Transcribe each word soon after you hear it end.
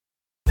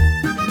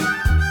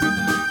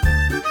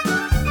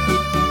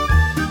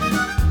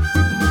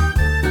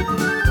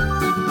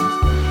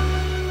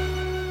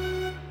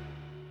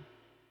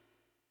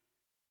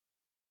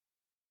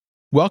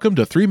Welcome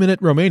to 3-Minute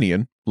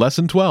Romanian,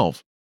 Lesson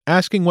 12,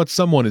 Asking What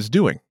Someone is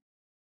Doing.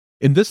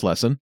 In this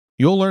lesson,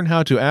 you'll learn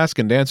how to ask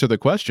and answer the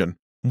question,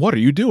 "What are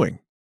you doing?"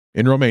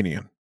 in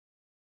Romanian.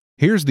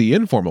 Here's the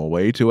informal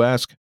way to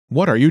ask,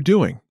 "What are you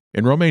doing?"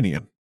 in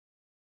Romanian.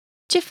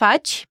 Ce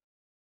faci?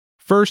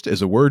 First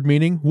is a word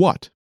meaning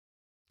what.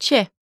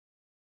 Ce.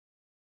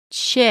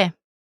 Ce.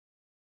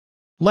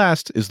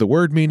 Last is the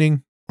word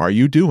meaning are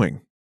you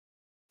doing.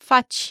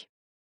 Faci.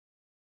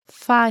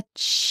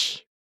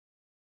 Faci.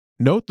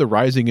 Note the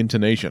rising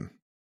intonation.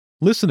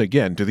 Listen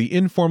again to the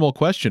informal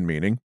question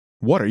meaning,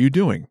 what are you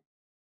doing?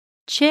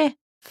 Ce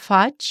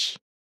faci?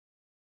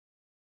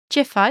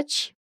 Ce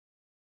faci?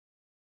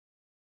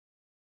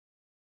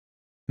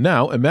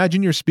 Now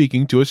imagine you're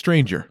speaking to a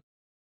stranger.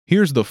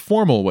 Here's the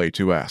formal way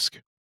to ask,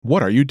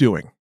 what are you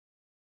doing?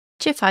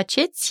 Ce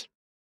faceți?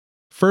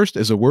 First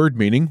is a word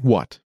meaning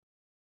what.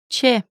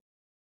 Ce.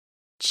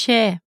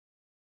 Ce.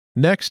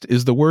 Next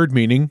is the word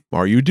meaning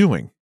are you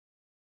doing?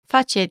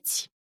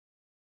 Faceți.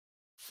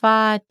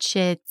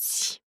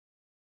 Faceți.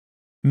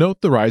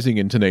 Note the rising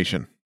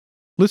intonation.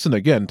 Listen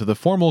again to the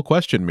formal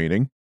question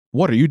meaning,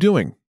 what are you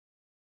doing?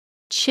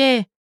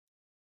 Ce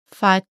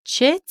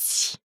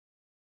faceți?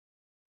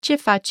 Ce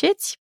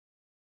faceți?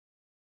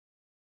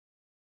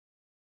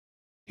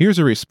 Here's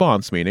a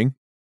response meaning,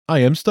 I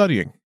am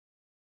studying.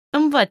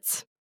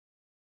 Învăț.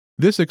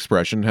 This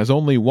expression has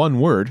only one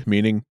word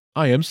meaning,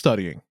 I am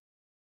studying.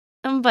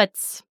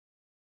 Învăț.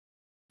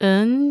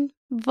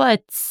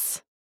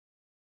 Învăț.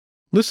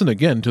 Listen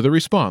again to the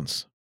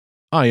response.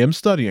 I am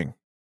studying.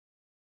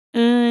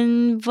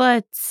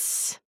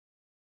 Învăț.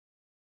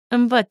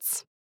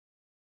 Învăț.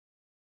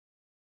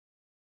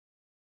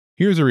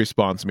 Here's a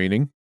response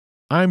meaning,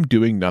 I'm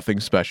doing nothing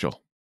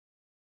special.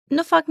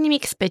 Nu fac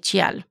nimic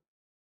special.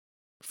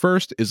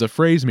 First is a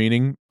phrase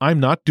meaning, I'm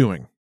not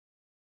doing.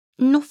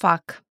 Nu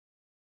fac.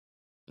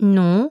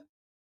 Nu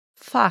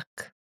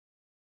fac.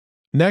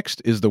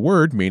 Next is the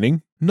word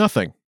meaning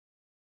nothing.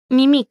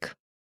 Nimic.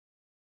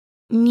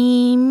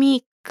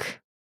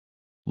 Nimic.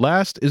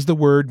 Last is the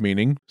word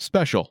meaning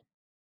special.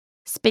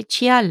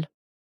 Special.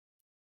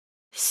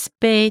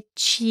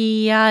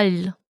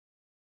 Special.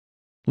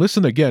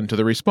 Listen again to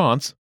the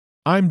response,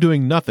 I'm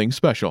doing nothing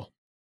special.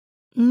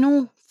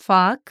 Nu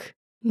fac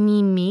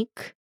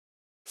nimic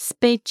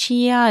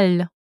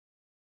special.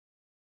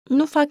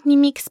 Nu fac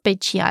nimic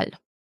special.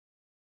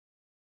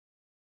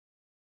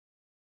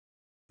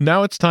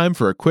 Now it's time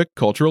for a quick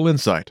cultural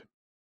insight.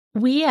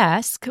 We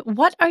ask,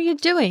 what are you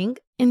doing,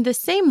 in the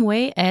same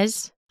way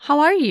as, how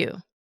are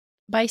you?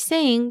 By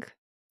saying,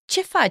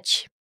 ce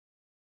faci?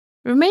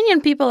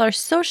 Romanian people are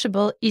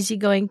sociable,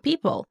 easygoing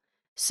people,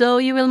 so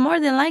you will more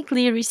than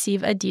likely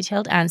receive a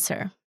detailed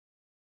answer.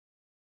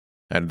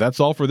 And that's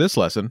all for this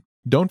lesson.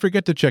 Don't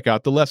forget to check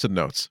out the lesson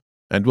notes.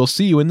 And we'll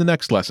see you in the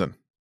next lesson.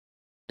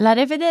 La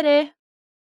revedere!